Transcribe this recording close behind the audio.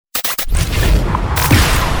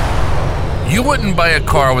You wouldn't buy a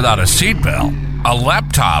car without a seatbelt, a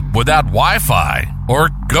laptop without Wi-Fi, or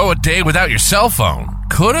go a day without your cell phone.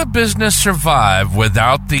 Could a business survive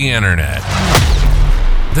without the internet?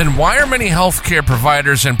 Then why are many healthcare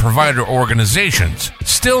providers and provider organizations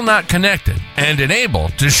still not connected and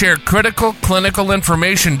enabled to share critical clinical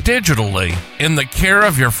information digitally in the care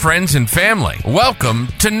of your friends and family? Welcome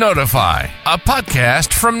to Notify, a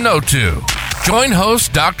podcast from Know2. Join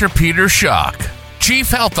host Dr. Peter Schoch, Chief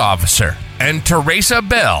Health Officer, and Therasa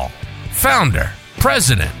Bell, Founder,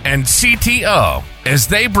 President, and CTO, as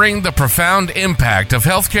they bring the profound impact of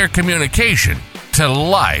healthcare communication to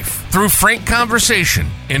life through frank conversation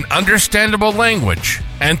in understandable language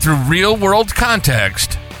and through real-world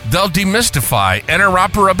context. They'll demystify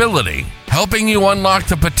interoperability, helping you unlock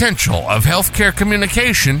the potential of healthcare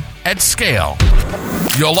communication at scale.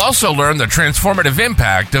 You'll also learn the transformative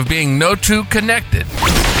impact of being Know2 connected.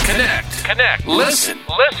 Connect, listen,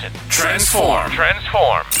 transform.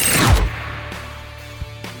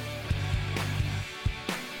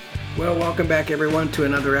 Well, welcome back, everyone, to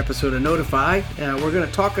another episode of Notify. We're going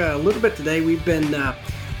to talk a little bit today. We've been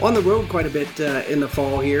on the road quite a bit in the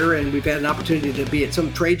fall here, and we've had an opportunity to be at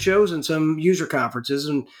some trade shows and some user conferences.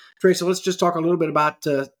 And Therasa, let's just talk a little bit about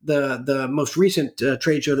the most recent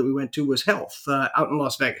trade show that we went to was Health out in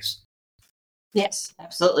Las Vegas. Yes,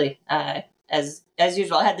 absolutely. As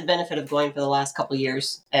usual, I had the benefit of going for the last couple of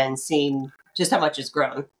years and seeing just how much it's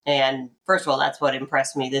grown. And first of all, that's what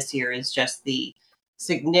impressed me this year is just the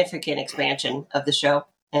significant expansion of the show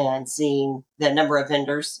and seeing the number of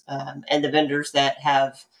vendors and the vendors that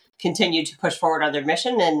have continued to push forward on their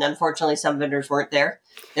mission. And unfortunately, some vendors weren't there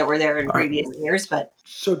that were there in previous years. But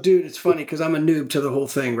so, dude, it's funny because I'm a noob to the whole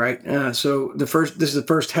thing, right? So this is the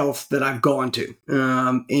first Health that I've gone to,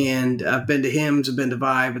 and I've been to HIMSS, I've been to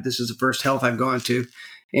Vive, but this is the first Health I've gone to,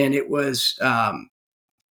 and it was.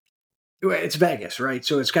 It's Vegas, right?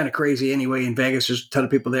 So it's kind of crazy anyway. In Vegas, there's a ton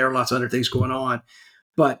of people there, lots of other things going on.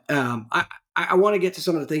 But I want to get to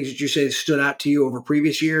some of the things that you say stood out to you over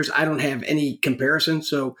previous years. I don't have any comparison.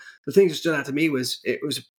 So the things that stood out to me was it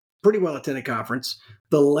was a pretty well attended conference.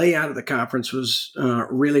 The layout of the conference was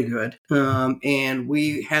really good. And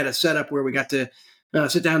we had a setup where we got to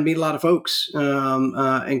sit down and meet a lot of folks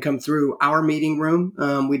and come through our meeting room.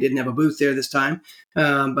 We didn't have a booth there this time,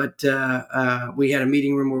 but we had a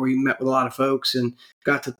meeting room where we met with a lot of folks and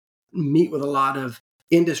got to meet with a lot of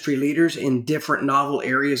industry leaders in different novel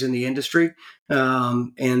areas in the industry.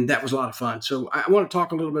 And that was a lot of fun. So I want to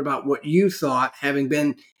talk a little bit about what you thought, having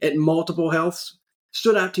been at multiple healths,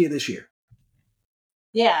 stood out to you this year.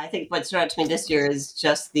 yeah, I think what stood out to me this year is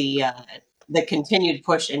just the continued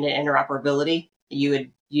push into interoperability.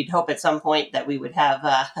 You'd hope at some point that we would have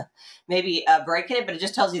maybe a break in it, but it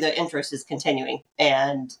just tells you the interest is continuing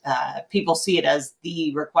and people see it as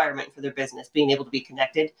the requirement for their business, being able to be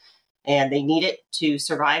connected. And they need it to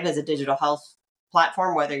survive as a digital health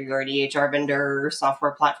platform, whether you're an EHR vendor,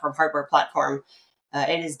 software platform, hardware platform.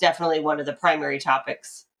 It is definitely one of the primary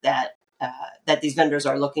topics that these vendors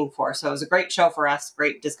are looking for. So it was a great show for us,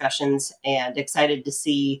 great discussions, and excited to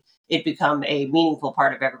see it become a meaningful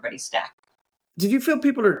part of everybody's stack. Did you feel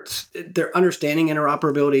people they're understanding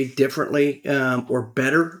interoperability differently or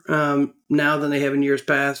better now than they have in years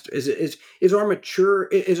past? Is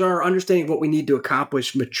our understanding of what we need to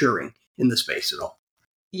accomplish maturing in the space at all?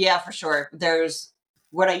 Yeah, for sure. There's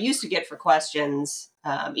what I used to get for questions,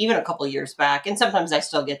 even a couple of years back, and sometimes I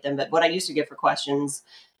still get them. But what I used to get for questions,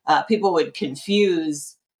 people would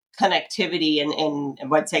confuse connectivity and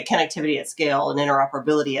would say connectivity at scale and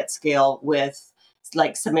interoperability at scale with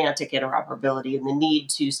like semantic interoperability and the need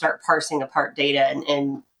to start parsing apart data.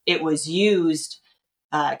 And it was used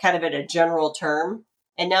kind of in a general term.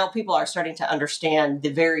 And now people are starting to understand the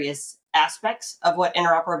various aspects of what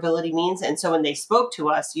interoperability means. And so when they spoke to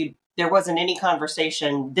us, there wasn't any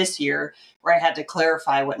conversation this year where I had to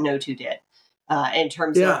clarify what Know2 did in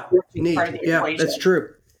terms of part of the equation. That's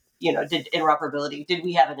true. Did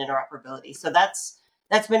we have an interoperability? So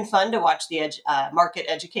that's been fun to watch the market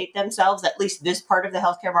educate themselves, at least this part of the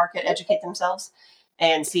healthcare market educate themselves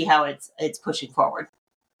and see how it's pushing forward.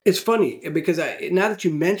 It's funny because now that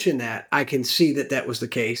you mention that, I can see that was the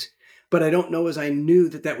case, but I don't know as I knew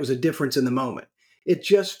that was a difference in the moment. It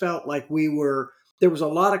just felt like there was a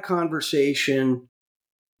lot of conversation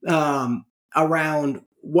around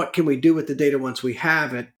what can we do with the data once we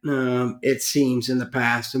have it, it seems in the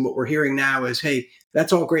past. And what we're hearing now is, hey,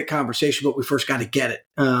 that's all great conversation, but we first got to get it.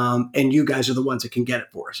 And you guys are the ones that can get it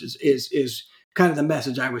for us is kind of the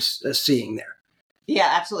message I was seeing there. Yeah,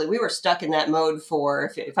 absolutely. We were stuck in that mode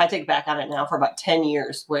for, if I think back on it now, for about 10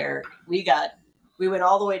 years where we went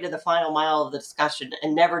all the way to the final mile of the discussion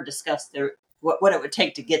and never discussed what it would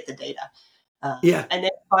take to get the data. Yeah. And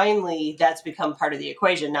then finally, that's become part of the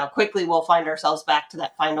equation. Now, quickly, we'll find ourselves back to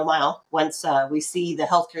that final mile once we see the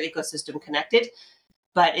healthcare ecosystem connected.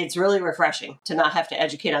 But it's really refreshing to not have to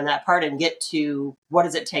educate on that part and get to what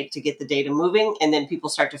does it take to get the data moving. And then people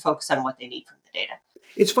start to focus on what they need from the data.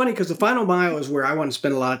 It's funny because the final mile is where I want to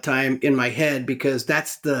spend a lot of time in my head, because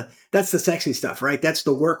that's the sexy stuff, right? That's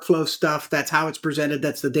the workflow stuff. That's how it's presented.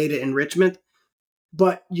 That's the data enrichment.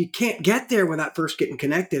 But you can't get there without first getting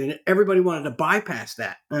connected. And everybody wanted to bypass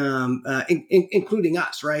that, including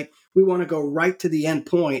us, right? We want to go right to the end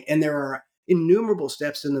point. And there are innumerable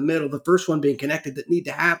steps in the middle, the first one being connected, that need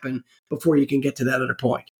to happen before you can get to that other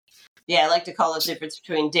point. Yeah, I like to call it the difference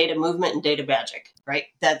between data movement and data magic, right?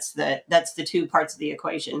 That's the two parts of the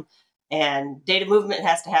equation. And data movement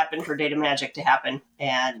has to happen for data magic to happen.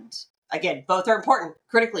 And again, both are important,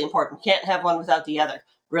 critically important. Can't have one without the other,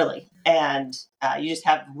 really. And you just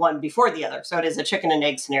have one before the other. So it is a chicken and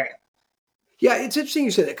egg scenario. Yeah, it's interesting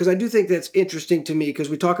you said that, because I do think that's interesting to me, because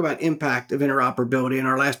we talk about impact of interoperability. In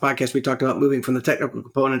our last podcast, we talked about moving from the technical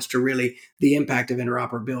components to really the impact of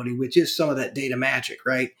interoperability, which is some of that data magic,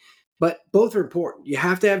 right? But both are important. You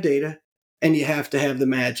have to have data and you have to have the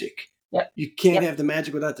magic. Yep. You can't have the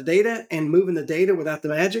magic without the data, and moving the data without the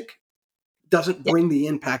magic doesn't bring the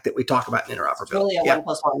impact that we talk about in interoperability. It's really a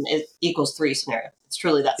 1 + 1 equals 3 scenario. It's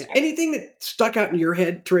truly that scenario. Anything that stuck out in your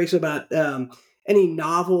head, Therasa, about any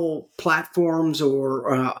novel platforms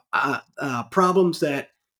or problems that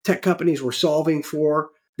tech companies were solving for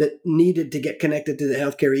that needed to get connected to the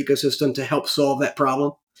healthcare ecosystem to help solve that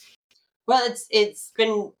problem? Well, it's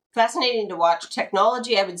been fascinating to watch.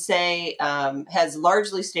 Technology, I would say, has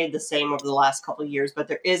largely stayed the same over the last couple of years, but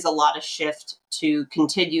there is a lot of shift to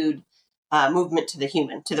continued movement to the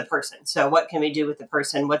human, to the person. So what can we do with the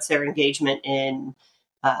person? What's their engagement in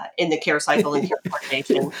the care cycle and care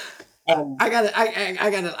coordination? I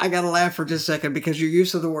gotta laugh for just a second, because your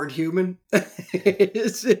use of the word human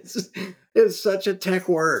is such a tech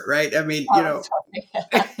word, right? I mean,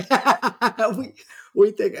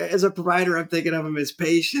 we think, as a provider, I'm thinking of them as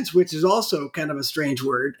patients, which is also kind of a strange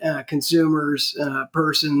word. Consumers,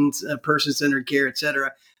 persons, person-centered care, et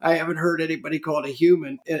cetera. I haven't heard anybody call it a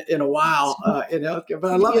human in a while in healthcare,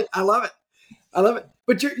 but I love it. I love it.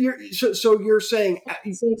 But you're saying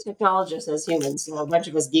see technologists as humans, a bunch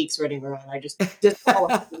of us geeks running around. I just call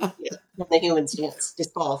it from the human stance.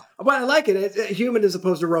 Just call. But I like it. It's human as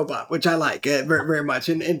opposed to robot, which I like very, very much.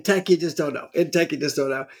 And in tech, you just don't know.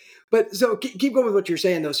 But so keep going with what you're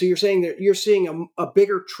saying, though. So you're saying that you're seeing a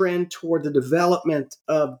bigger trend toward the development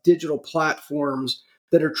of digital platforms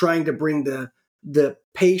that are trying to bring the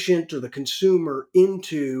patient or the consumer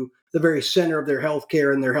into the very center of their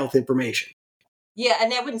healthcare and their health information. Yeah,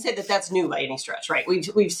 and I wouldn't say that that's new by any stretch, right?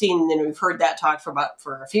 We've seen and we've heard that talk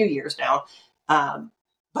for a few years now.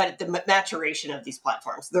 But the maturation of these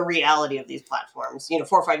platforms, the reality of these platforms, 4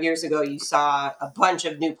 or 5 years ago, you saw a bunch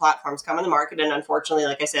of new platforms come on the market, and unfortunately,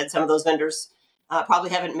 like I said, some of those vendors probably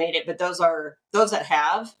haven't made it. But those that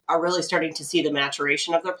have are really starting to see the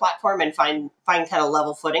maturation of their platform and find kind of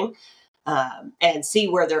level footing. And see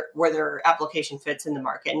where their application fits in the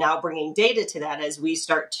market. Now bringing data to that as we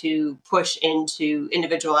start to push into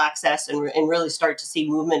individual access and really start to see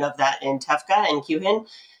movement of that in TEFCA and QHIN.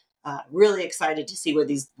 Really excited to see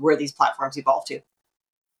where these platforms evolve to.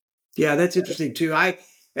 Yeah, that's interesting too.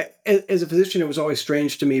 As a physician, it was always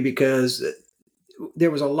strange to me, because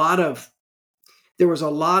there was a lot of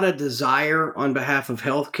desire on behalf of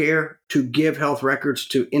healthcare to give health records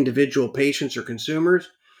to individual patients or consumers.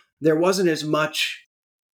 There wasn't as much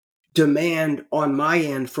demand on my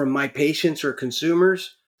end from my patients or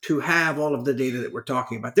consumers to have all of the data that we're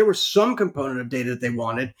talking about. There was some component of data that they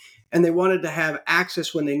wanted, and they wanted to have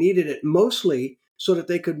access when they needed it, mostly so that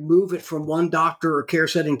they could move it from one doctor or care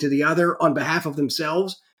setting to the other on behalf of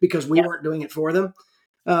themselves, because we weren't doing it for them.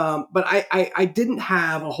 But I didn't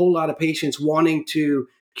have a whole lot of patients wanting to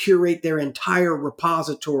curate their entire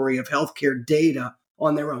repository of healthcare data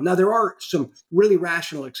on their own. Now, there are some really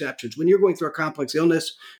rational exceptions. When you're going through a complex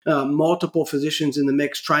illness, multiple physicians in the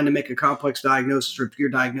mix trying to make a complex diagnosis or pure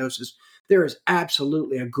diagnosis, there is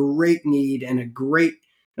absolutely a great need and a great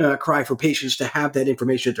cry for patients to have that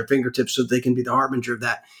information at their fingertips so that they can be the harbinger of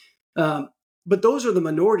that. But those are the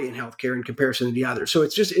minority in healthcare in comparison to the others. So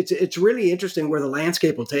it's really interesting where the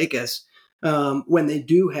landscape will take us when they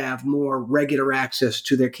do have more regular access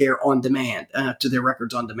to their care on demand, to their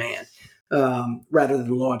records on demand. Rather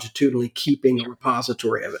than longitudinally keeping a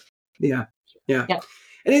repository of it. Yeah.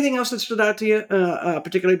 Anything else that stood out to you,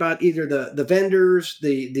 particularly about either the vendors,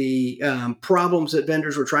 the problems that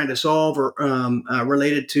vendors were trying to solve, or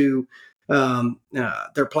related to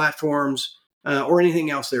their platforms, or anything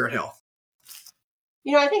else there at Health?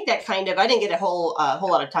 I think that I didn't get a whole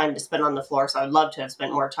lot of time to spend on the floor, so I'd love to have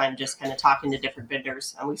spent more time just kind of talking to different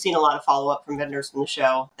vendors. And we've seen a lot of follow-up from vendors from the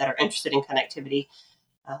show that are interested in connectivity.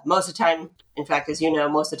 Most of the time, in fact, as you know,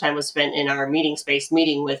 most of the time was spent in our meeting space,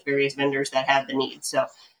 meeting with various vendors that had the needs. So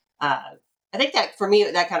I think that for me,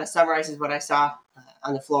 that kind of summarizes what I saw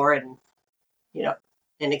on the floor, and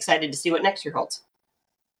excited to see what next year holds.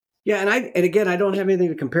 Yeah, and again, I don't have anything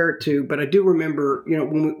to compare it to, but I do remember,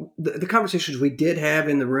 when the conversations we did have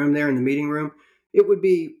in the room there in the meeting room, it would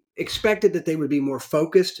be expected that they would be more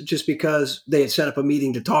focused just because they had set up a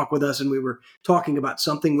meeting to talk with us and we were talking about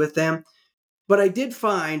something with them. But I did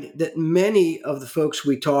find that many of the folks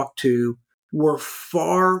we talked to were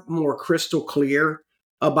far more crystal clear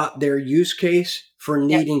about their use case for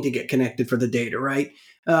needing to get connected for the data, right?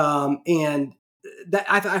 And that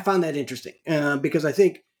I found that interesting because I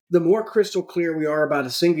think the more crystal clear we are about a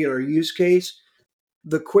singular use case,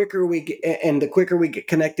 the quicker we get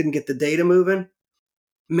connected and get the data moving.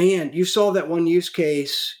 Man, you solve that one use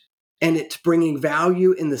case and it's bringing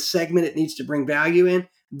value in the segment it needs to bring value in.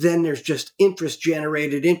 Then there's just interest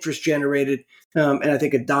generated. And I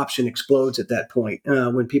think adoption explodes at that point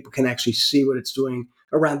when people can actually see what it's doing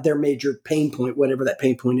around their major pain point, whatever that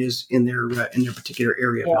pain point is in their particular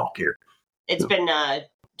area of healthcare. It's been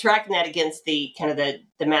tracking that against the kind of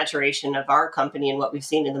the maturation of our company and what we've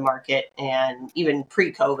seen in the market, and even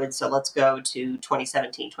pre-COVID. So let's go to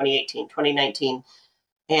 2017, 2018, 2019,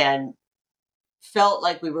 and felt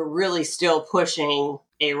like we were really still pushing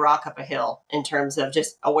a rock up a hill in terms of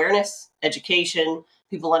just awareness, education,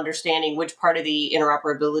 people understanding which part of the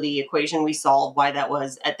interoperability equation we solved, why that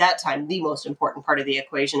was at that time the most important part of the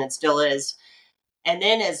equation and still is. And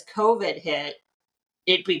then as COVID hit,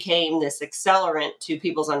 it became this accelerant to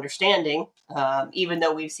people's understanding, even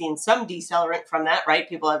though we've seen some decelerant from that, right?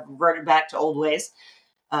 People have reverted back to old ways.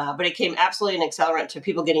 But it came absolutely an accelerant to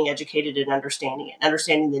people getting educated and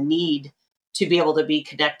understanding the need to be able to be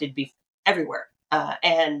connected everywhere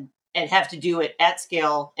and have to do it at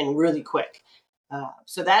scale and really quick.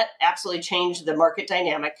 So that absolutely changed the market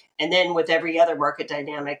dynamic. And then with every other market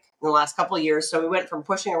dynamic in the last couple of years, so we went from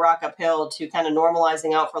pushing a rock uphill to kind of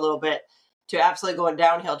normalizing out for a little bit to absolutely going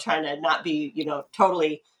downhill, trying to not be,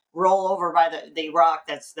 totally roll over by the rock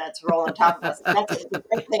that's rolling on top of us. It's a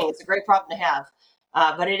great thing. It's a great problem to have.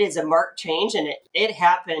 But it is a marked change, and it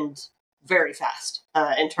happened very fast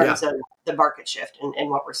in terms of the market shift and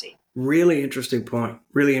what we're seeing. Really interesting point.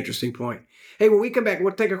 Hey, when we come back,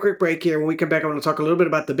 we'll take a quick break here. When we come back, I want to talk a little bit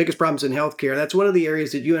about the biggest problems in healthcare. That's one of the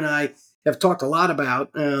areas that you and I have talked a lot about,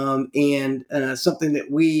 and something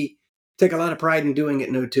that we take a lot of pride in doing at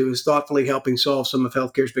No2 is thoughtfully helping solve some of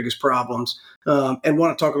healthcare's biggest problems, and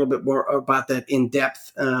want to talk a little bit more about that in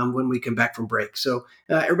depth when we come back from break. So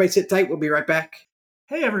everybody sit tight. We'll be right back.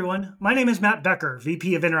 Hey everyone, my name is Matt Becker,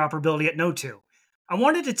 VP of Interoperability at No2. I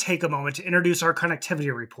wanted to take a moment to introduce our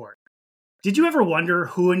connectivity report. Did you ever wonder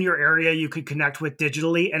who in your area you could connect with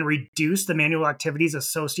digitally and reduce the manual activities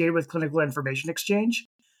associated with clinical information exchange?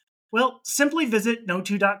 Well, simply visit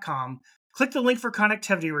no2.com, click the link for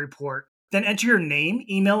connectivity report, then enter your name,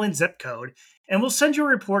 email, and zip code, and we'll send you a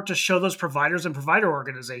report to show those providers and provider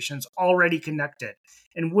organizations already connected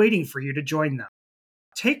and waiting for you to join them.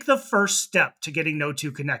 Take the first step to getting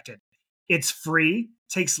No2 connected. It's free,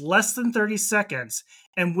 takes less than 30 seconds,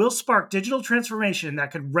 and will spark digital transformation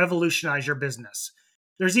that could revolutionize your business.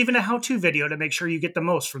 There's even a how-to video to make sure you get the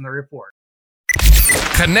most from the report.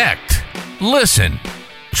 Connect, listen,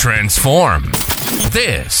 transform.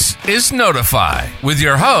 This is Notify with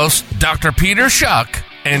your hosts, Dr. Peter Schoch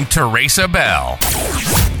and Therasa Bell.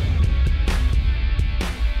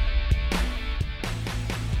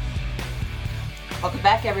 Welcome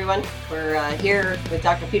back, everyone. We're here with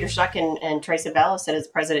Dr. Peter Schoch and Therasa Bell, as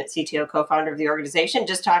President, CTO, co-founder of the organization,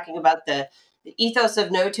 just talking about the ethos of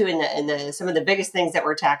No2 and some of the biggest things that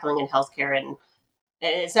we're tackling in healthcare. And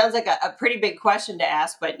it sounds like a pretty big question to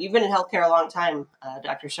ask, but you've been in healthcare a long time,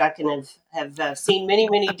 Dr. Schoch, and have seen many,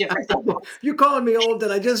 many different things. You calling me old?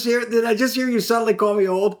 Did I just hear you suddenly call me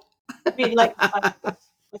old? I mean, like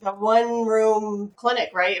a one-room clinic,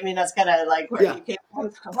 right? I mean, that's kind of like where you came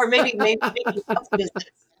from. Or maybe house visits,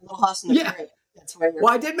 a little house in the crib. That's where you're.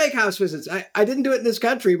 Well, I did make house visits. I didn't do it in this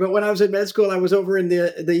country, but when I was in med school, I was over in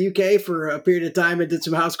the UK for a period of time and did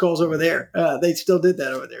some house calls over there. They still did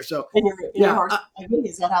that over there. So, your horse,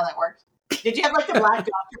 is that how that worked? Did you have like the black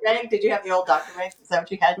doctor bag? Did you have the old doctor bag? Is that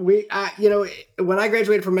what you had? When I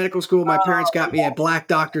graduated from medical school, my parents got me a black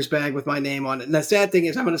doctor's bag with my name on it. And the sad thing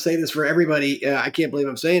is, I'm going to say this for everybody. I can't believe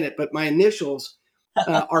I'm saying it, but my initials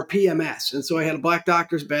our PMS. And so I had a black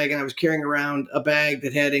doctor's bag, and I was carrying around a bag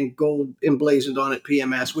that had in gold emblazoned on it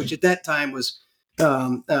PMS, which at that time was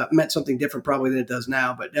meant something different probably than it does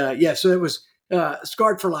now. But so it was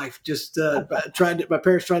scarred for life. Just my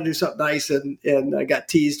parents tried to do something nice, and I got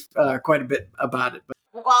teased quite a bit about it. But,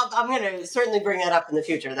 well, I'm going to certainly bring that up in the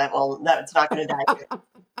future. That's not going to die here.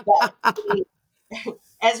 But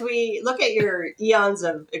as we look at your eons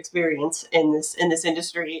of experience in this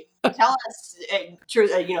industry, tell us,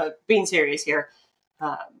 being serious here,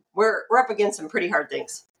 we're up against some pretty hard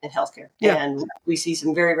things in healthcare, and we see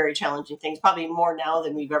some very, very challenging things, probably more now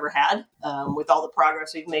than we've ever had, with all the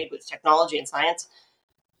progress we've made with technology and science.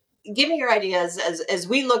 Give me your ideas as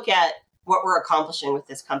we look at what we're accomplishing with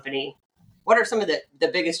this company. What are some of the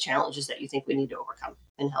biggest challenges that you think we need to overcome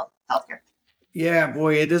in healthcare? Yeah,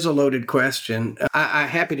 boy, it is a loaded question. I'm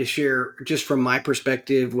happy to share just from my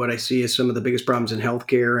perspective what I see as some of the biggest problems in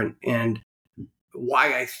healthcare and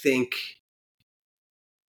why I think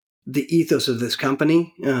the ethos of this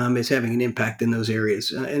company is having an impact in those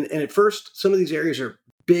areas. And at first, some of these areas are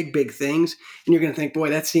big, big things. And you're going to think, boy,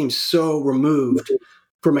 that seems so removed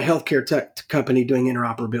from a healthcare tech company doing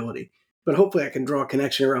interoperability. But hopefully I can draw a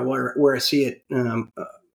connection around where I see it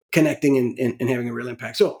connecting and having a real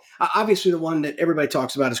impact. So obviously the one that everybody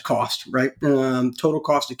talks about is cost, right? Total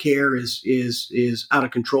cost of care is out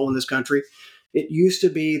of control in this country. It used to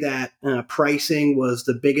be that pricing was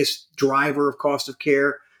the biggest driver of cost of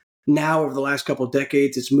care. Now, over the last couple of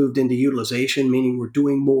decades, it's moved into utilization, meaning we're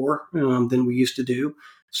doing more than we used to do.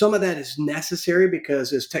 Some of that is necessary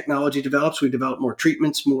because as technology develops, we develop more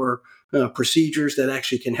treatments, more procedures that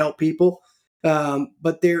actually can help people.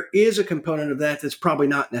 But there is a component of that that's probably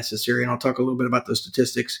not necessary. And I'll talk a little bit about those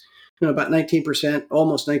statistics. About 19%,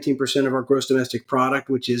 almost 19% of our gross domestic product,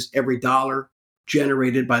 which is every dollar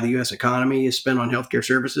generated by the U.S. economy, is spent on healthcare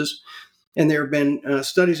services. And there have been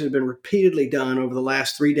studies that have been repeatedly done over the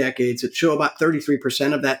last 3 decades that show about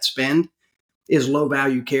 33% of that spend is low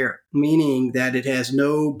value care, meaning that it has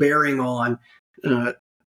no bearing on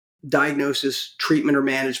diagnosis, treatment or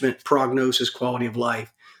management, prognosis, quality of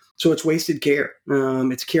life. So it's wasted care.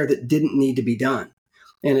 It's care that didn't need to be done.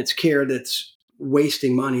 And it's care that's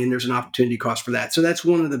wasting money, and there's an opportunity cost for that. So that's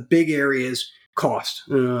one of the big areas, cost.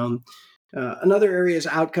 Another area is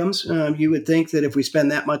outcomes. You would think that if we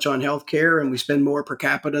spend that much on healthcare and we spend more per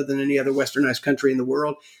capita than any other westernized country in the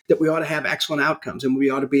world, that we ought to have excellent outcomes and we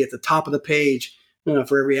ought to be at the top of the page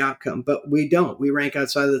for every outcome. But we don't. We rank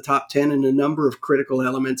outside of the top 10 in a number of critical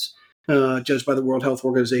elements judged by the World Health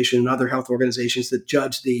Organization and other health organizations that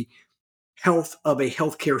judge the health of a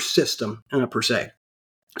healthcare system per se.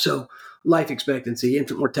 So life expectancy,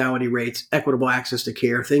 infant mortality rates, equitable access to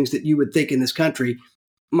care, things that you would think in this country,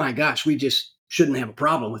 my gosh, we just shouldn't have a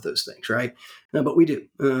problem with those things, right? But we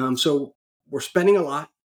do. So we're spending a lot.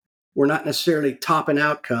 We're not necessarily topping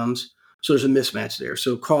outcomes. So there's a mismatch there.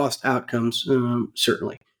 So cost, outcomes,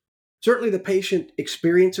 certainly. Certainly the patient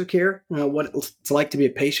experience of care, what it's like to be a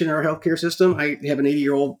patient in our healthcare system. I have an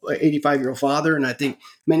 85-year-old father, and I think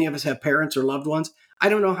many of us have parents or loved ones. I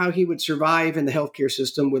don't know how he would survive in the healthcare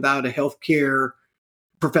system without a healthcare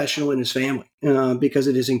professional in his family because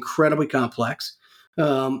it is incredibly complex.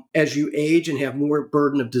 As you age and have more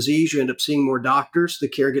burden of disease, you end up seeing more doctors. The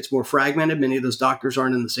care gets more fragmented. Many of those doctors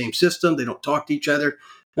aren't in the same system. They don't talk to each other.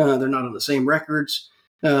 They're not on the same records.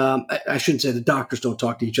 I shouldn't say the doctors don't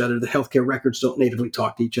talk to each other. The healthcare records don't natively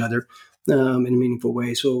talk to each other in a meaningful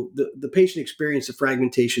way. So the patient experience, the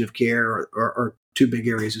fragmentation of care are two big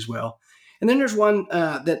areas as well. And then there's one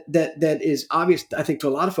that is obvious, I think, to a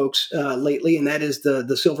lot of folks lately, and that is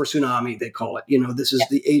the silver tsunami, they call it. This is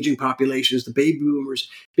the aging population as the baby boomers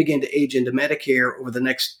begin to age into Medicare over the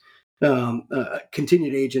next,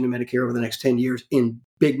 continue to age into Medicare over the next 10 years in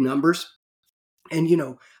big numbers. And,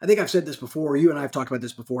 I think I've said this before, you and I have talked about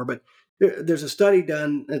this before, but there's a study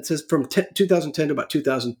done that says from 2010 to about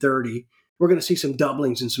 2030, we're going to see some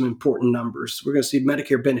doublings in some important numbers. We're going to see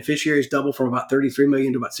Medicare beneficiaries double from about 33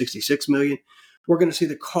 million to about 66 million. We're going to see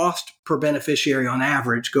the cost per beneficiary on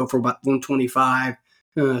average go from about 125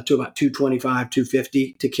 to about 225,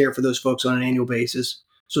 250 to care for those folks on an annual basis.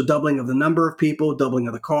 So doubling of the number of people, doubling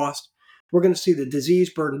of the cost. We're going to see the disease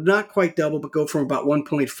burden not quite double, but go from about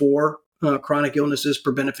 1.4 chronic illnesses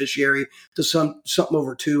per beneficiary to something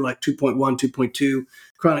over 2, like 2.1, 2.2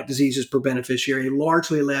 chronic diseases per beneficiary,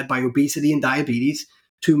 largely led by obesity and diabetes,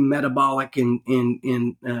 two metabolic and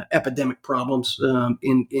epidemic problems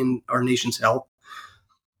in our nation's health.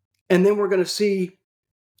 And then we're going to see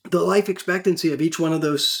the life expectancy of each one of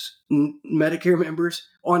those Medicare members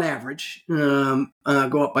on average go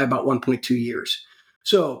up by about 1.2 years.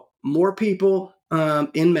 So more people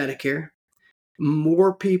in Medicare,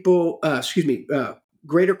 more people,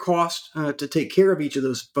 greater cost to take care of each of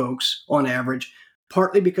those folks on average,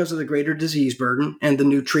 partly because of the greater disease burden and the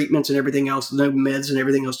new treatments and everything else, the new meds and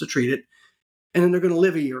everything else to treat it. And then they're going to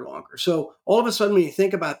live a year longer. So all of a sudden, when you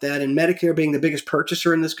think about that, and Medicare being the biggest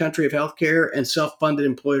purchaser in this country of healthcare, and self-funded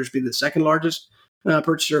employers being the second largest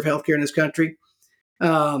purchaser of healthcare in this country,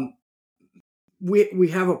 we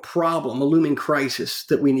have a problem, a looming crisis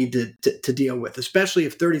that we need to deal with, especially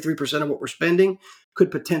if 33% of what we're spending could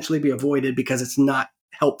potentially be avoided because it's not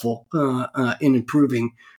helpful in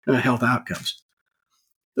improving health outcomes.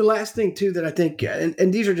 The last thing, too, that I think,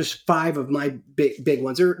 and these are just 5 of my big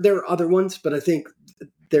ones. There are other ones, but I think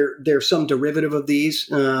there's some derivative of these.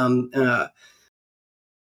 The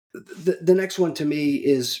next one to me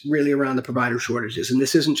is really around the provider shortages. And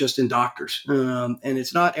this isn't just in doctors. And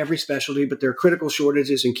it's not every specialty, but there are critical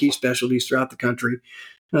shortages in key specialties throughout the country.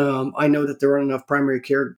 I know that there aren't enough primary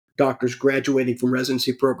care doctors graduating from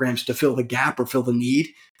residency programs to fill the gap or fill the need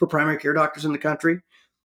for primary care doctors in the country.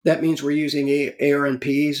 That means we're using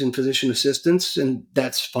ARNPs and physician assistants, and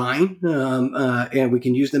that's fine. And we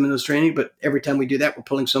can use them in those training. But every time we do that, we're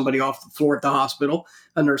pulling somebody off the floor at the hospital,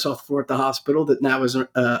 a nurse off the floor at the hospital that now is an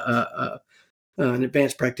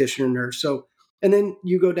advanced practitioner nurse. So, and then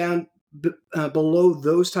you go down below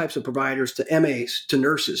those types of providers to MAs, to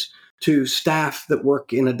nurses, to staff that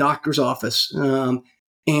work in a doctor's office.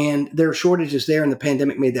 And there are shortages there, and the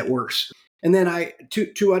pandemic made that worse. And then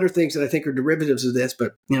two other things that I think are derivatives of this,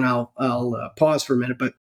 but I'll pause for a minute.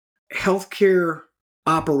 But healthcare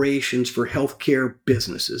operations for healthcare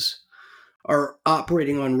businesses are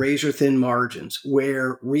operating on razor thin margins,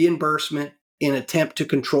 where reimbursement in attempt to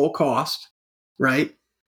control cost, right?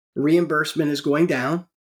 Reimbursement is going down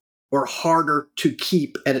or harder to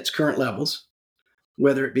keep at its current levels,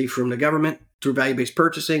 whether it be from the government through value-based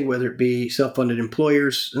purchasing, whether it be self-funded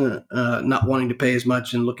employers not wanting to pay as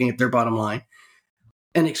much and looking at their bottom line.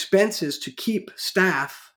 And expenses to keep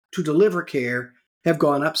staff to deliver care have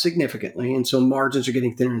gone up significantly. And so margins are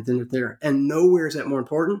getting thinner and thinner and thinner. And nowhere is that more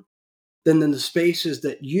important than in the spaces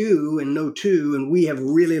that you and Know2 and we have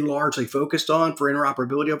really largely focused on for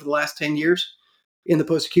interoperability over the last 10 years in the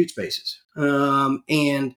post-acute spaces.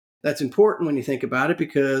 And that's important when you think about it,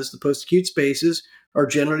 because the post-acute spaces are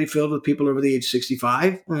generally filled with people over the age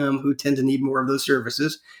 65 who tend to need more of those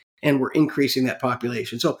services, and we're increasing that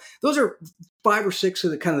population. So those are 5 or 6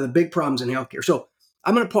 of the kind of the big problems in healthcare. So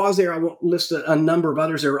I'm going to pause there. I won't list a number of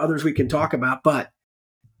others. There are others we can talk about, but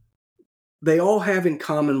they all have in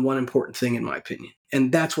common one important thing, in my opinion,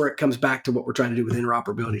 and that's where it comes back to what we're trying to do with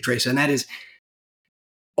interoperability, Trace, and that is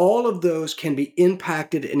all of those can be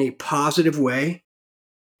impacted in a positive way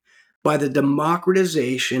by the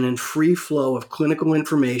democratization and free flow of clinical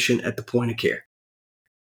information at the point of care,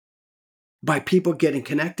 by people getting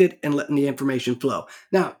connected and letting the information flow.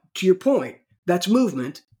 Now, to your point, that's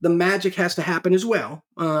movement. The magic has to happen as well.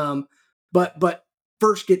 But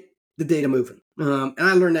first get the data moving. And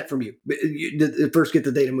I learned that from you. First get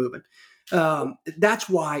the data moving. That's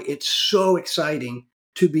why it's so exciting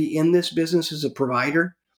to be in this business as a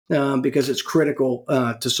provider, because it's critical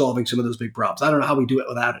to solving some of those big problems. I don't know how we do it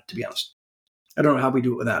without it, to be honest. I don't know how we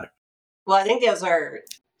do it without it. Well, I think those are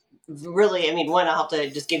really, one, I'll have to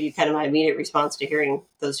just give you kind of my immediate response to hearing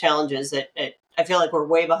those challenges. I feel like we're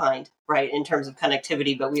way behind, right, in terms of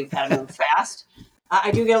connectivity, but we've got to move fast.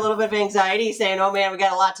 I do get a little bit of anxiety saying, oh man, we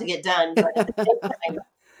got a lot to get done. But at the same time,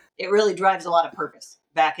 it really drives a lot of purpose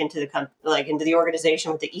back into into the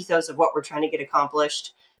organization with the ethos of what we're trying to get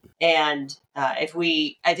accomplished. And I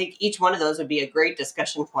think each one of those would be a great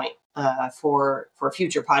discussion point for a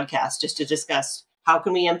future podcast, just to discuss how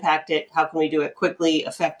can we impact it, how can we do it quickly,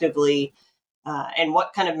 effectively, and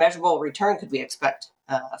what kind of measurable return could we expect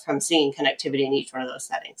from seeing connectivity in each one of those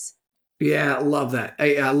settings. Yeah, I love that.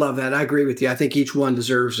 I love that. I agree with you. I think each one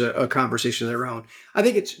deserves a conversation of their own. I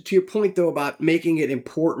think it's to your point, though, about making it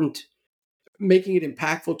important, making it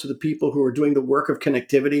impactful to the people who are doing the work of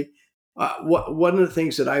connectivity. One of the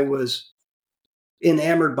things that I was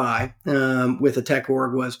enamored by with the tech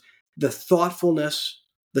org was the thoughtfulness,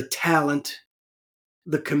 the talent,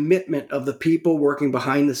 the commitment of the people working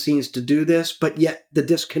behind the scenes to do this, but yet the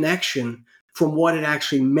disconnection from what it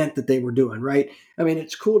actually meant that they were doing, right? I mean,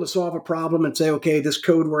 it's cool to solve a problem and say, okay, this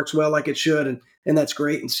code works well like it should, and that's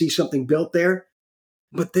great, and see something built there.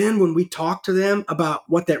 But then when we talk to them about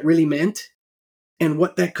what that really meant and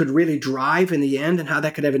what that could really drive in the end and how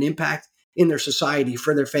that could have an impact in their society,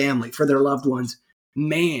 for their family, for their loved ones,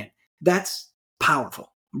 man, that's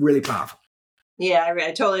powerful, really powerful. Yeah,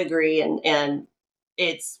 I totally agree. And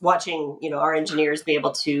it's watching, our engineers be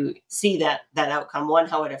able to see that outcome, one,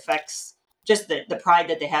 how it affects just the pride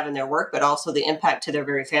that they have in their work, but also the impact to their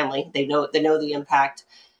very family. They know the impact,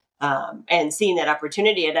 and seeing that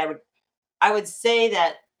opportunity. And I would say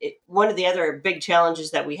that one of the other big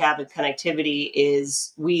challenges that we have in connectivity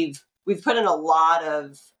is we've put in a lot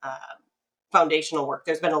of foundational work.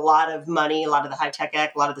 There's been a lot of money, a lot of the High Tech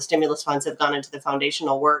Act, a lot of the stimulus funds have gone into the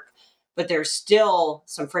foundational work, but there's still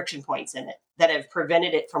some friction points in it that have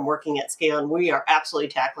prevented it from working at scale. And we are absolutely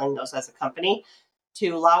tackling those as a company to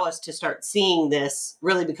allow us to start seeing this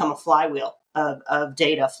really become a flywheel of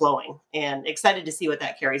data flowing, and excited to see what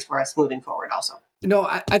that carries for us moving forward also. No,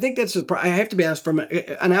 I think I have to be honest, from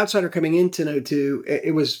an outsider coming into No2,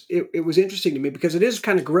 it was interesting to me because it is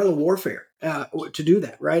kind of guerrilla warfare to do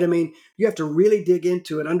that, right? I mean, you have to really dig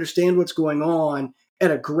into it, understand what's going on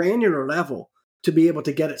at a granular level to be able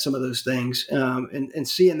to get at some of those things. And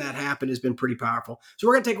seeing that happen has been pretty powerful. So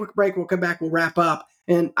we're going to take a quick break. We'll come back. We'll wrap up.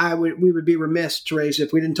 And we would be remiss, Theresa,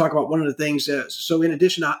 if we didn't talk about one of the things. So in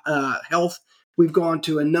addition to health, we've gone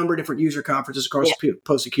to a number of different user conferences across the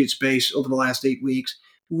post-acute space over the last 8 weeks.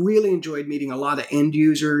 Really enjoyed meeting a lot of end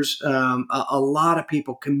users, a lot of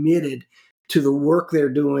people committed to the work they're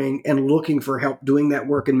doing and looking for help doing that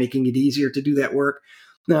work and making it easier to do that work,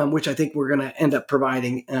 which I think we're going to end up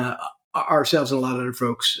providing ourselves and a lot of other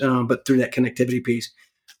folks, but through that connectivity piece.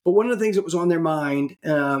 But one of the things that was on their mind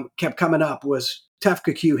kept coming up was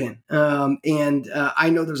TEFCA QHIN. And I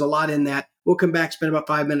know there's a lot in that. We'll come back, spend about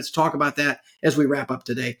 5 minutes, talk about that as we wrap up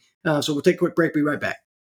today. So we'll take a quick break, be right back.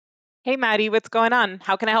 Hey, Maddie, what's going on?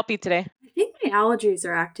 How can I help you today? I think my allergies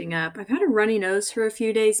are acting up. I've had a runny nose for a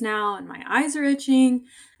few days now, and my eyes are itching,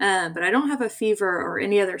 but I don't have a fever or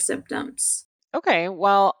any other symptoms. Okay,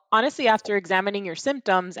 well, honestly, after examining your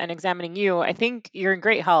symptoms and examining you, I think you're in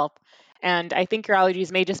great health. And I think your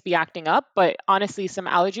allergies may just be acting up, but honestly, some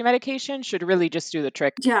allergy medication should really just do the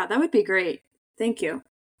trick. Yeah, that would be great. Thank you.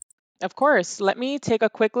 Of course, let me take a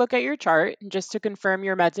quick look at your chart just to confirm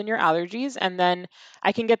your meds and your allergies, and then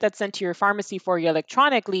I can get that sent to your pharmacy for you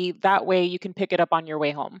electronically. That way you can pick it up on your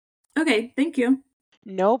way home. Okay, thank you.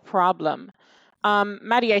 No problem.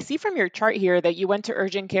 Maddie, I see from your chart here that you went to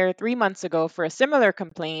urgent care 3 months ago for a similar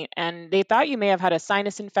complaint, and they thought you may have had a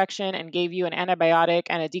sinus infection and gave you an antibiotic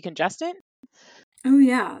and a decongestant. Oh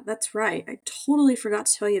yeah, that's right. I totally forgot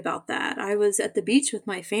to tell you about that. I was at the beach with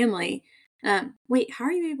my family. Wait, how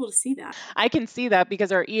are you able to see that? I can see that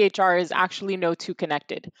because our EHR is actually No2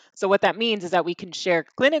 connected. So what that means is that we can share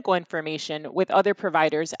clinical information with other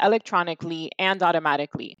providers electronically and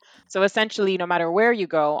automatically. So essentially, no matter where you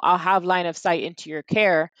go, I'll have line of sight into your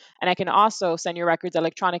care, and I can also send your records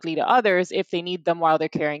electronically to others if they need them while they're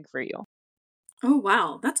caring for you. Oh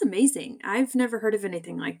wow, that's amazing. I've never heard of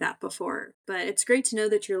anything like that before, but it's great to know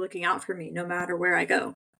that you're looking out for me no matter where I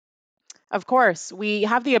go. Of course, we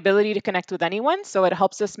have the ability to connect with anyone, so it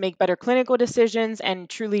helps us make better clinical decisions and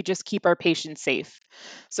truly just keep our patients safe.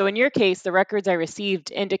 So, in your case, the records I received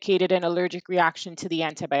indicated an allergic reaction to the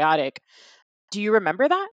antibiotic. Do you remember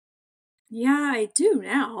that? Yeah, I do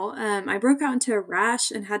now. I broke out into a rash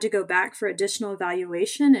and had to go back for additional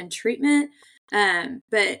evaluation and treatment.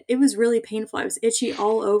 But it was really painful. I was itchy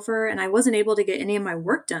all over and I wasn't able to get any of my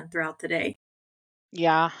work done throughout the day.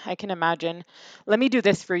 Yeah, I can imagine. Let me do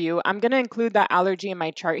this for you. I'm going to include that allergy in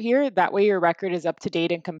my chart here. That way, your record is up to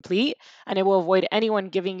date and complete, and it will avoid anyone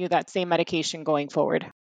giving you that same medication going forward.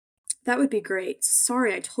 That would be great.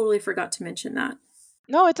 Sorry, I totally forgot to mention that.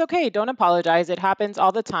 No, it's okay. Don't apologize. It happens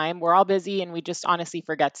all the time. We're all busy and we just honestly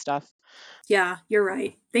forget stuff. Yeah, you're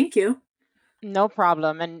right. Thank you. No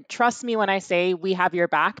problem. And trust me when I say we have your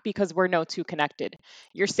back because we're No2 connected.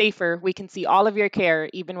 You're safer. We can see all of your care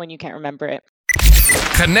even when you can't remember it.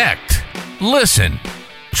 Connect, listen,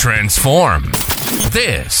 transform.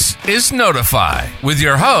 This is Notify with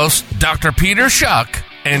your hosts, Dr. Peter Schoch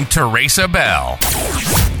and Theresa Bell.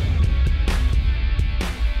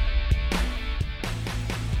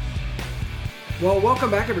 Well,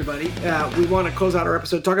 welcome back, everybody. We want to close out our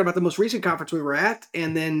episode talking about the most recent conference we were at,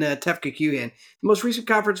 and then TEFCA QHIN. The most recent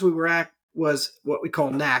conference we were at was what we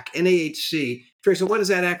call NAC, NAHC. Theresa, what does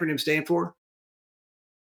that acronym stand for?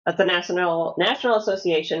 That's the National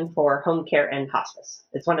Association for Home Care and Hospice.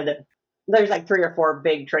 It's one of there's like 3 or 4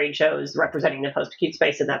 big trade shows representing the post-acute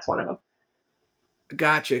space, and that's one of them.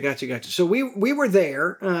 Gotcha. So we were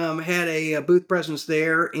there, had a booth presence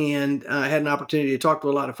there, and had an opportunity to talk to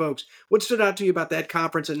a lot of folks. What stood out to you about that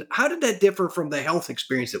conference, and how did that differ from the health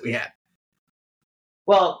experience that we had?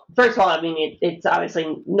 Well, first of all, I mean, it's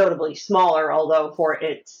obviously notably smaller, although for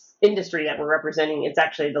its industry that we're representing, it's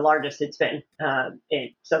actually the largest it's been.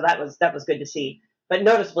 So that was good to see, but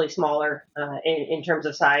noticeably smaller in terms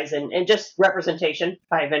of size and just representation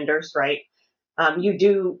by vendors, right? You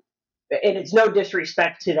do and it's no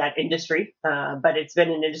disrespect to that industry, but it's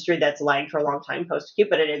been an industry that's lagged for a long time post-acute,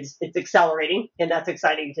 but it's accelerating, and that's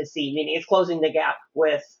exciting to see, meaning it's closing the gap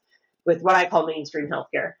with what I call mainstream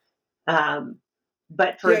healthcare.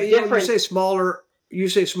 But for you say smaller,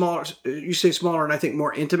 and I think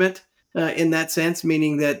more intimate in that sense,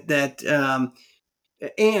 meaning that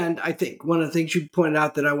and I think one of the things you pointed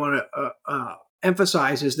out that I want to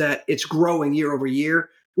emphasize is that it's growing year over year,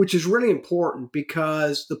 which is really important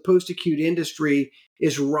because the post-acute industry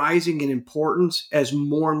is rising in importance as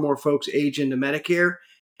more and more folks age into Medicare,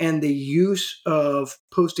 and the use of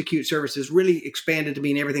post-acute services really expanded to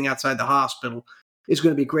mean everything outside the hospital is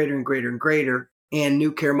going to be greater and greater and greater, and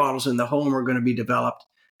new care models in the home are going to be developed.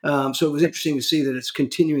 So it was interesting to see that it's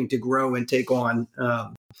continuing to grow and take on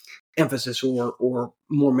emphasis or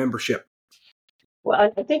more membership.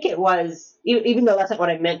 Well, I think it was, even though that's not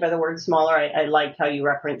what I meant by the word smaller, I liked how you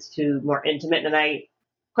referenced to more intimate. And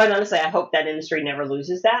quite honestly, I hope that industry never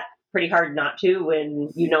loses that. Pretty hard not to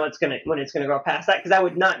when it's going to go past that, because I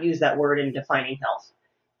would not use that word in defining health.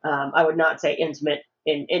 I would not say intimate,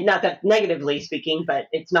 in not that negatively speaking, but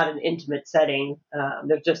it's not an intimate setting.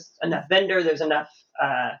 There's just enough there's enough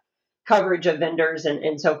coverage of vendors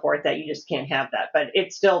and so forth that you just can't have that. But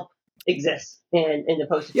it still exists in the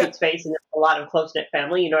post-acute space, and there's a lot of close-knit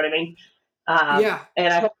family, you know what I mean?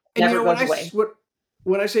 And I hope it never goes away.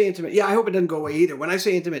 When I say intimate, I hope it doesn't go away either. When I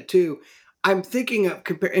say intimate too, I'm thinking of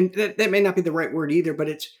and that may not be the right word either, but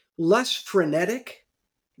it's less frenetic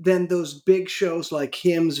than those big shows like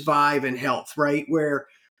HIMSS, Vive, and Health, right? Where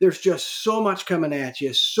there's just so much coming at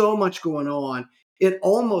you, so much going on. It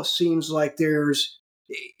almost seems like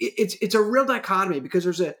it's a real dichotomy, because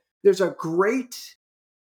it's a great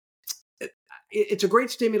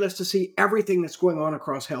stimulus to see everything that's going on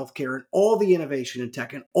across healthcare and all the innovation in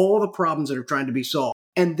tech and all the problems that are trying to be solved.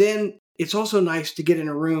 And then it's also nice to get in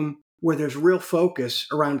a room where there's real focus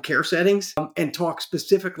around care settings and talk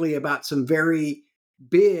specifically about some very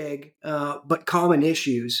big but common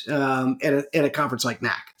issues at a conference like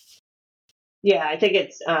NAC. Yeah, I think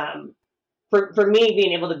it's for me,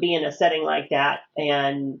 being able to be in a setting like that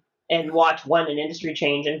and watch, one, an industry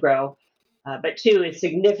change and grow, but two, a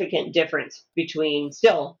significant difference between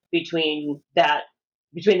the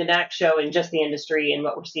NAC show and just the industry and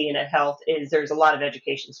what we're seeing at health is there's a lot of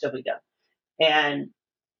education still to be done. And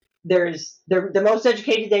they're the most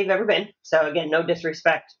educated they've ever been. So again, no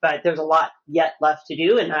disrespect, but there's a lot yet left to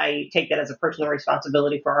do. And I take that as a personal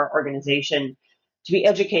responsibility for our organization to be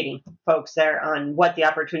educating folks there on what the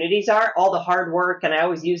opportunities are, all the hard work. And I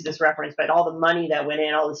always use this reference, but all the money that went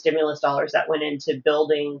in, all the stimulus dollars that went into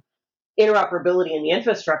building interoperability in the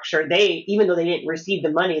infrastructure, even though they didn't receive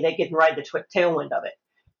the money, they can ride the tailwind of it.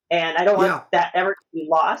 And I don't want that ever to be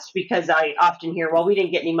lost, because I often hear, well, we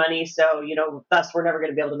didn't get any money, so, thus we're never going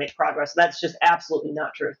to be able to make progress. That's just absolutely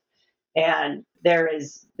not true. And there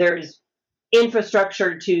is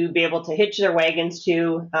infrastructure to be able to hitch their wagons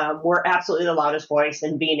to. We're absolutely the loudest voice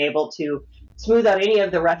in being able to smooth out any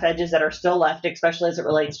of the rough edges that are still left, especially as it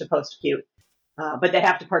relates to post-acute. But they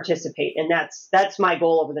have to participate. And that's my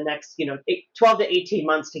goal over the next 12 to 18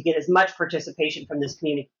 months, to get as much participation from this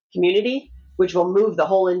community, which will move the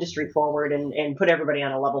whole industry forward and put everybody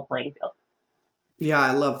on a level playing field. Yeah,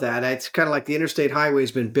 I love that. It's kind of like the interstate highway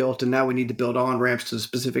has been built, and now we need to build on-ramps to the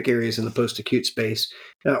specific areas in the post-acute space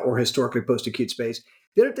or historically post-acute space.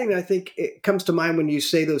 The other thing that I think it comes to mind when you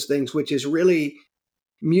say those things, which is really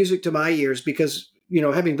music to my ears, because,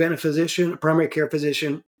 having been a primary care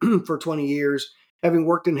physician for 20 years, having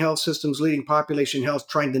worked in health systems, leading population health,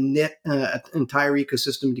 trying to knit an entire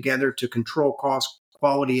ecosystem together to control cost,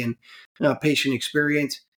 quality, and patient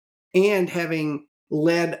experience, and having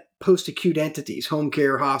led post-acute entities, home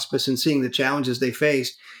care, hospice, and seeing the challenges they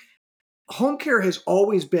faced. Home care has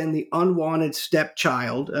always been the unwanted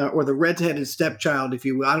stepchild, or the red-headed stepchild, if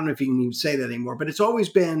you will. I don't know if you can even say that anymore, but it's always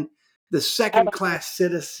been the second-class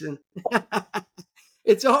citizen.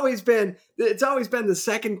 It's always been the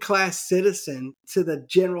second-class citizen to the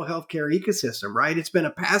general healthcare ecosystem, right? It's been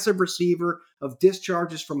a passive receiver of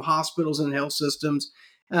discharges from hospitals and health systems,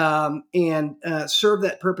 and served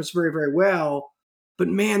that purpose very, very well. But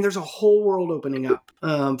man, there's a whole world opening up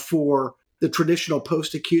for the traditional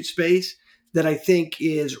post-acute space that I think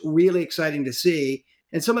is really exciting to see.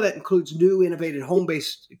 And some of that includes new innovative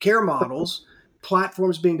home-based care models,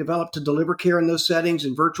 platforms being developed to deliver care in those settings,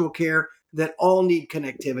 and virtual care that all need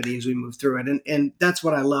connectivity as we move through it. And that's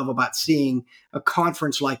what I love about seeing a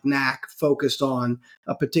conference like NAC focused on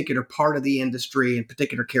a particular part of the industry and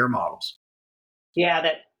particular care models.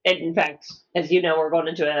 Yeah, in fact, as you know, we're going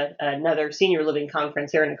into another senior living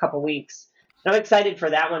conference here in a couple of weeks. And I'm excited for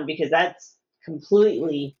that one, because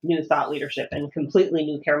completely new thought leadership and completely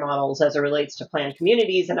new care models as it relates to planned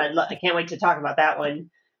communities. And I can't wait to talk about that one.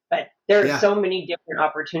 But there are so many different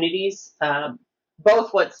opportunities,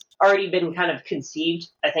 both what's already been kind of conceived,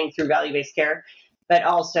 I think, through value-based care, but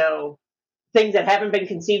also things that haven't been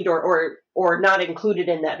conceived or not included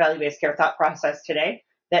in that value-based care thought process today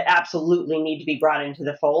that absolutely need to be brought into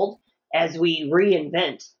the fold as we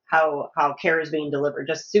reinvent how care is being delivered.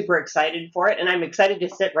 Just super excited for it. And I'm excited to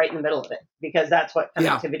sit right in the middle of it because that's what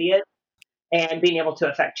connectivity is, and being able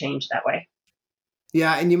to affect change that way.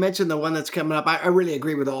 Yeah, and you mentioned the one that's coming up. I really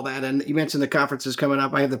agree with all that. And you mentioned the conferences coming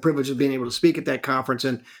up. I have the privilege of being able to speak at that conference.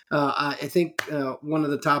 And I think one of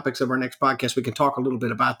the topics of our next podcast, we can talk a little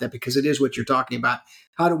bit about that because it is what you're talking about.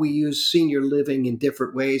 How do we use senior living in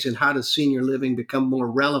different ways, and how does senior living become more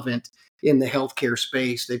relevant in the healthcare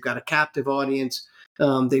space? They've got a captive audience.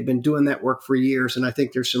 They've been doing that work for years. And I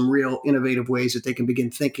think there's some real innovative ways that they can begin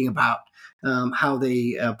thinking about how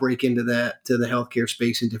they break into the healthcare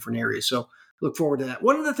space in different areas. So look forward to that.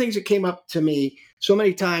 One of the things that came up to me so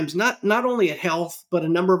many times, not only at Health, but a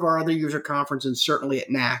number of our other user conferences, and certainly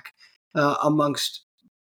at NAC, amongst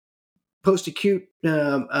post-acute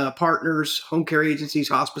partners, home care agencies,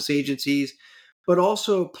 hospice agencies, but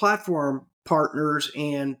also platform partners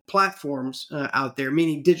and platforms out there,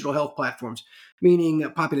 meaning digital health platforms, meaning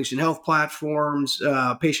population health platforms,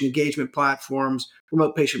 patient engagement platforms,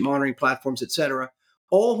 remote patient monitoring platforms, et cetera,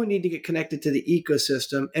 all who need to get connected to the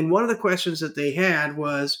ecosystem. And one of the questions that they had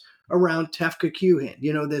was around TEFCA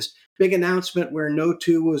QHIN. This big announcement where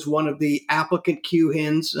No2 was one of the applicant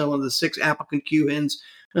QHINs, one of the 6 applicant QHINs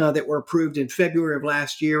that were approved in February of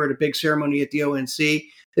last year at a big ceremony at the ONC.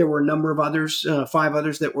 There were a number of others, 5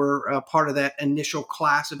 others that were part of that initial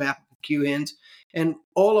class of applicant QHINs. And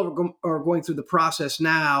all of them are going through the process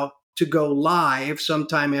now to go live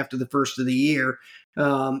sometime after the first of the year,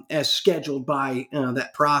 as scheduled by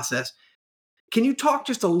that process. Can you talk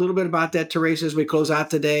just a little bit about that, Therasa, as we close out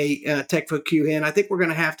today, TEFCA QHIN? I think we're going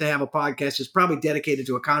to have a podcast that's probably dedicated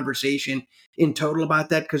to a conversation in total about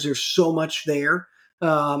that because there's so much there,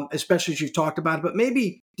 especially as you've talked about it. But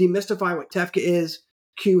maybe demystify what TEFCA is,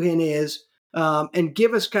 QHIN is, and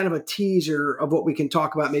give us kind of a teaser of what we can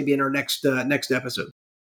talk about maybe in our next episode.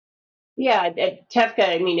 Yeah, at TEFCA,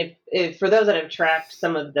 I mean, if for those that have tracked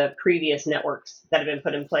some of the previous networks that have been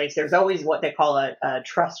put in place, there's always what they call a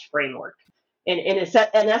trust framework. And in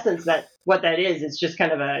essence, what that is just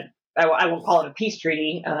kind of I won't call it a peace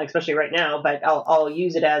treaty, especially right now, but I'll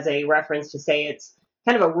use it as a reference to say it's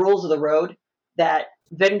kind of a rules of the road that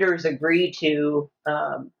vendors agree to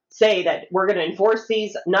say that we're going to enforce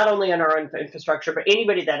these not only on our own infrastructure, but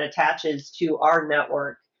anybody that attaches to our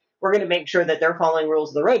network. We're going to make sure that they're following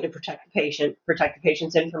rules of the road to protect the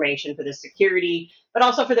patient's information for the security, but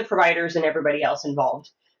also for the providers and everybody else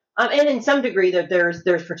involved. And in some degree, that there's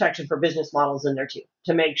protection for business models in there too,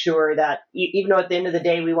 to make sure that even though at the end of the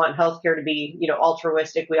day we want healthcare to be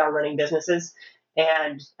altruistic, we are running businesses,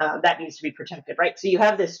 and that needs to be protected, right? So you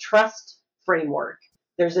have this trust framework.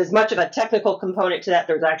 There's as much of a technical component to that.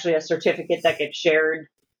 There's actually a certificate that gets shared.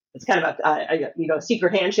 It's kind of a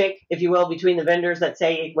secret handshake, if you will, between the vendors that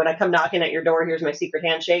say, when I come knocking at your door, here's my secret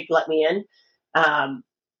handshake, let me in.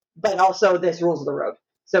 But also this rules of the road.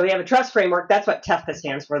 So we have a trust framework. That's what TEFCA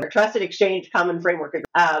stands for, the Trusted Exchange Common Framework.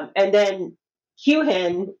 And then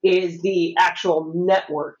QHIN is the actual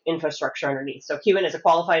network infrastructure underneath. So QHIN is a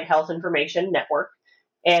Qualified Health Information Network.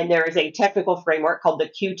 And there is a technical framework called the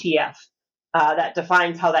QTF that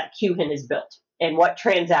defines how that QHIN is built and what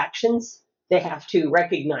transactions they have to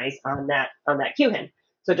recognize on that QHIN.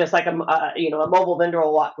 So just like a mobile vendor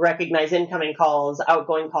will recognize incoming calls,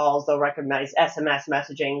 outgoing calls, they'll recognize SMS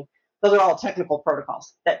messaging. Those are all technical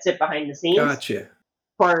protocols that sit behind the scenes. Gotcha.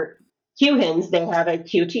 For QHINs, they have a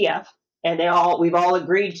QTF, and we've all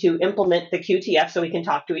agreed to implement the QTF so we can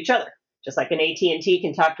talk to each other. Just like an AT&T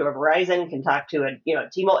can talk to a Verizon, can talk to a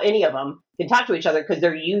T-Mobile, any of them can talk to each other because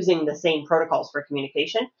they're using the same protocols for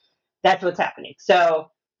communication. That's what's happening. So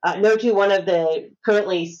No2, one of the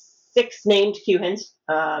currently 6 named QHINs,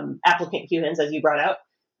 applicant QHINs, as you brought out,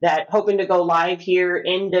 that hoping to go live here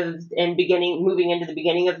moving into the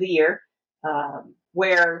beginning of the year,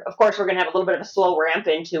 where, of course, we're going to have a little bit of a slow ramp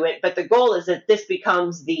into it. But the goal is that this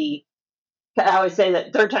becomes I always say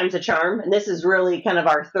that third time's a charm. And this is really kind of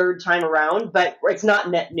our third time around, but it's not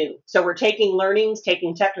net new. So we're taking learnings,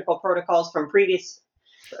 taking technical protocols from previous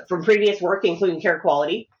work, including care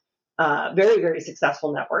quality. Very, very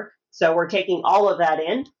successful network. So we're taking all of that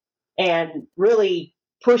in and really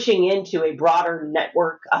pushing into a broader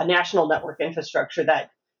network, national network infrastructure that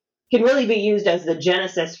can really be used as the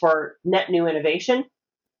genesis for net new innovation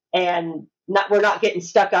and we're not getting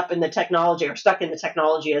stuck up in the technology or stuck in the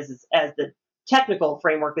technology as the technical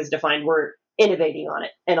framework is defined. We're innovating on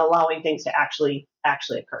it and allowing things to actually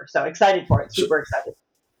occur. So excited for it. Super excited.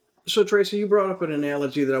 So, Tracy, you brought up an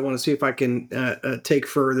analogy that I want to see if I can take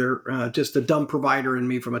further, just the dumb provider in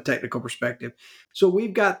me from a technical perspective. So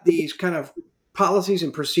we've got these kind of policies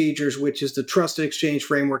and procedures, which is the trusted exchange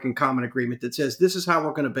framework and common agreement that says this is how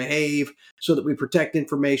we're going to behave so that we protect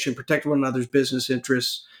information, protect one another's business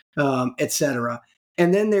interests, et cetera.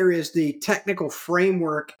 And then there is the technical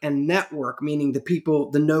framework and network, meaning the people,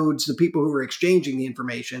 the nodes, the people who are exchanging the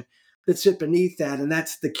information that sit beneath that, and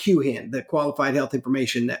that's the QHIN, the Qualified Health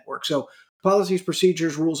Information Network. So policies,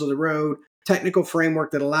 procedures, rules of the road, technical framework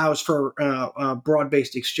that allows for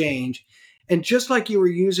broad-based exchange. And just like you were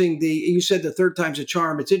using you said the third time's a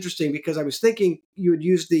charm, it's interesting because I was thinking you would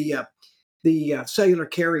use the cellular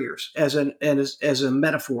carriers as a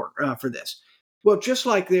metaphor for this. Well, just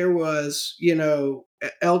like there was, 3G,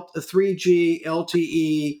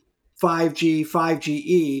 LTE, 5G,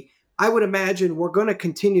 5GE, I would imagine we're going to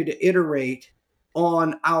continue to iterate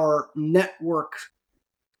on our network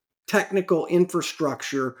technical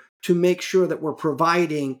infrastructure to make sure that we're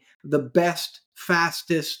providing the best,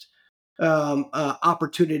 fastest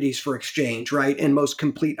opportunities for exchange, right? And most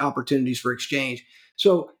complete opportunities for exchange.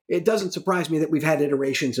 So it doesn't surprise me that we've had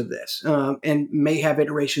iterations of this and may have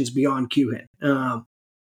iterations beyond QHIN.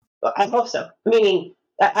 I hope so. Meaning,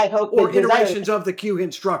 I hope. Or iterations of the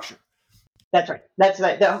QHIN structure. That's right. That's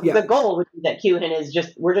right. The goal would be that QHIN is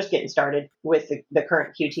we're just getting started with the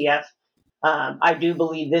current QTF. I do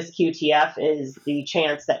believe this QTF is the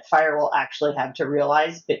chance that FHIR will actually have to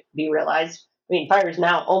be realized. I mean, FHIR is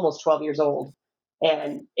now almost 12 years old,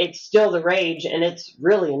 and it's still the rage, and it's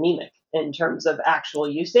really anemic in terms of actual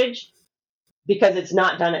usage because it's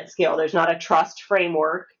not done at scale. There's not a trust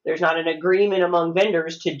framework. There's not an agreement among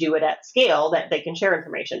vendors to do it at scale that they can share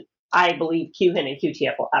information. I believe QHIN and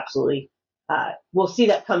QTF will absolutely we'll see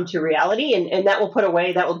that come to reality, and that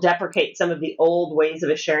will deprecate some of the old ways of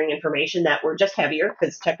us sharing information that were just heavier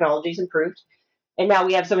because technology's improved. And now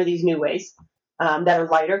we have some of these new ways that are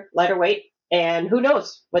lighter weight, and who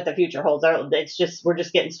knows what the future holds. We're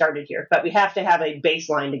just getting started here, but we have to have a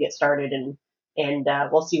baseline to get started, and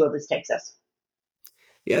we'll see where this takes us.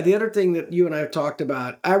 Yeah, the other thing that you and I have talked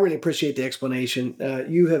about, I really appreciate the explanation.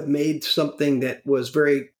 You have made something that was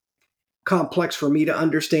very complex for me to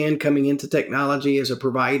understand coming into technology as a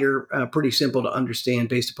provider, pretty simple to understand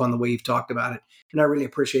based upon the way you've talked about it. And I really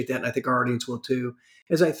appreciate that. And I think our audience will too.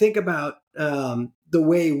 As I think about the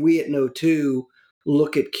way we at No2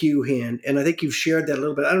 look at QHIN, and I think you've shared that a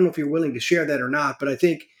little bit. I don't know if you're willing to share that or not, but I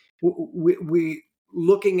think we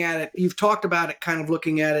looking at it, you've talked about it kind of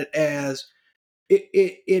looking at it as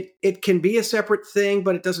it can be a separate thing,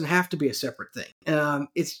 but it doesn't have to be a separate thing.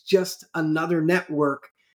 It's just another network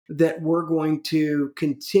that we're going to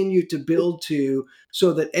continue to build to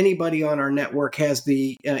so that anybody on our network has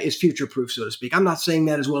is future-proof, so to speak. I'm not saying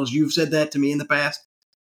that as well as you've said that to me in the past.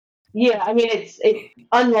 Yeah, I mean, it's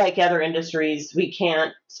unlike other industries, we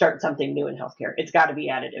can't start something new in healthcare. It's got to be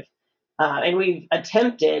additive. And we've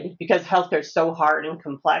attempted, because healthcare is so hard and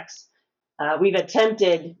complex, we've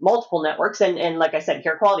attempted multiple networks. And like I said,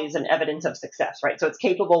 care quality is an evidence of success, right? So it's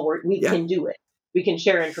capable, we can do it. We can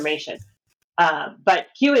share information. But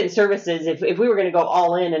QHIN services, if we were going to go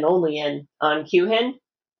all in and only in on QHIN,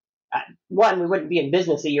 one, we wouldn't be in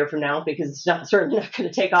business a year from now because it's certainly not going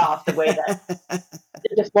to take off the way that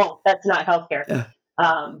it just won't. That's not healthcare. Yeah.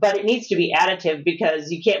 But it needs to be additive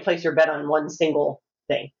because you can't place your bet on one single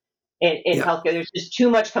thing. In healthcare, there's just too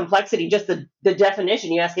much complexity. Just the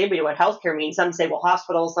definition, you ask anybody what healthcare means. Some say, well,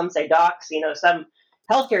 hospitals, some say docs, some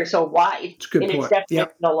healthcare is so wide in its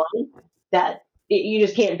definition alone that you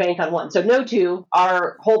just can't bank on one. So No2,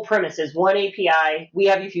 our whole premise is one API. We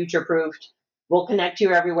have you future-proofed. We'll connect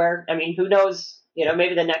you everywhere. I mean, who knows?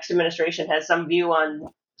 Maybe the next administration has some view on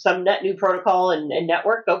some net new protocol and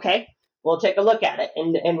network. Okay, we'll take a look at it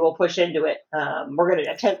and we'll push into it. We're going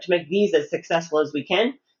to attempt to make these as successful as we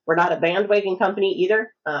can. We're not a bandwagon company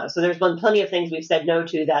either. So there's been plenty of things we've said no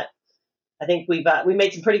to that I think we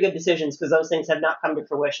made some pretty good decisions because those things have not come to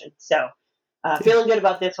fruition. So feeling good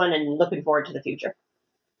about this one and looking forward to the future.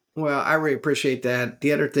 Well, I really appreciate that.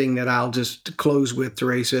 The other thing that I'll just close with,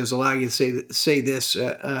 Therasa, is allow you to say this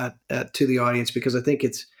to the audience because I think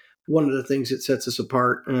it's one of the things that sets us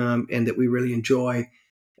apart and that we really enjoy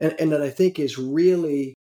and that I think is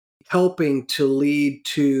really helping to lead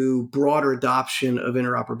to broader adoption of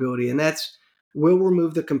interoperability. And that's we'll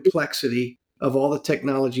remove the complexity of all the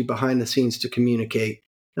technology behind the scenes to communicate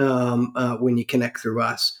when you connect through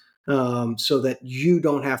us so that you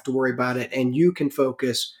don't have to worry about it and you can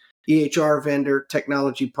focus EHR vendor,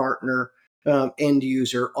 technology partner, end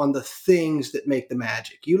user on the things that make the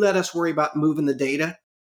magic. You let us worry about moving the data,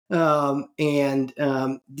 and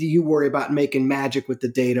you worry about making magic with the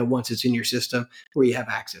data once it's in your system where you have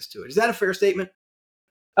access to it. Is that a fair statement?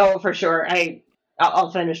 Oh, for sure.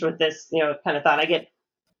 I'll finish with this, kind of thought. I get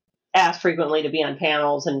asked frequently to be on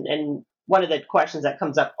panels, and one of the questions that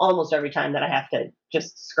comes up almost every time that I have to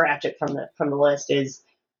just scratch it from the list is,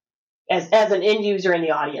 as an end user in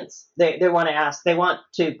the audience, they want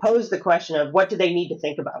to pose the question of what do they need to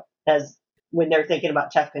think about as when they're thinking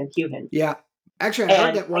about TEFCA and QHIN. Yeah. Actually, I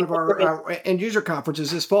heard that one of our end user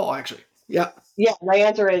conferences this fall, actually. Yeah. Yeah. My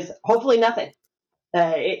answer is hopefully nothing.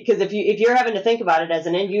 Because if you're having to think about it as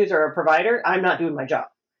an end user or a provider, I'm not doing my job.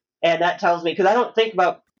 And that tells me, because I don't think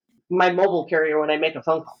about my mobile carrier when I make a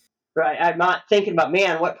phone call, right? I'm not thinking about,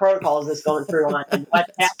 man, what protocol is this going through on and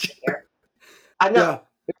what's happening here? I'm not. Yeah.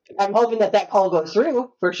 I'm hoping that call goes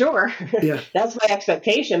through for sure. Yeah. That's my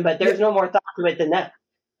expectation, but there's no more thought to it than that.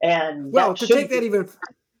 And well, to take that even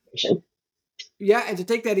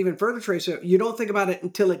further, Therasa, you don't think about it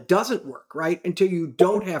until it doesn't work, right? Until you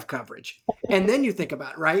don't have coverage, and then you think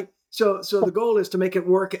about it, right? So the goal is to make it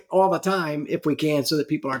work all the time if we can, so that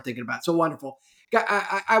people aren't thinking about it. So wonderful.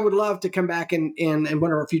 I would love to come back and in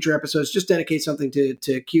one of our future episodes, just dedicate something to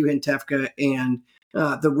QHIN, TEFCA, and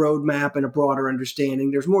the roadmap and a broader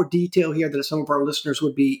understanding. There's more detail here that some of our listeners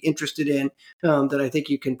would be interested in, that I think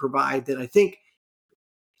you can provide, that I think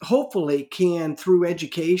hopefully can, through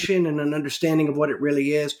education and an understanding of what it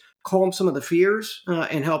really is, calm some of the fears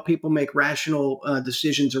and help people make rational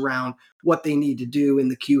decisions around what they need to do in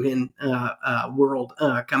the QHIN world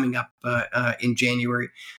coming up in January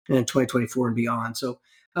 2024 and beyond. So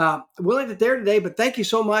we'll end it there today, but thank you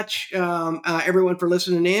so much, everyone, for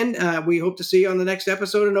listening in. We hope to see you on the next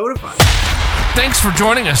episode of Notify. Thanks for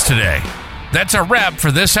joining us today. That's a wrap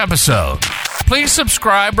for this episode. Please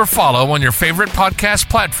subscribe or follow on your favorite podcast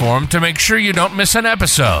platform to make sure you don't miss an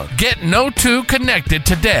episode. Get No2 connected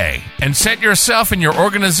today and set yourself and your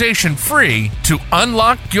organization free to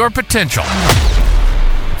unlock your potential.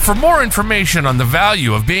 For more information on the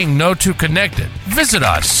value of being No2 connected, visit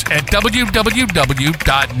us at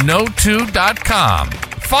www.no2.com.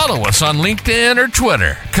 Follow us on LinkedIn or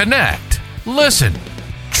Twitter. Connect, listen,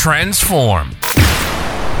 transform.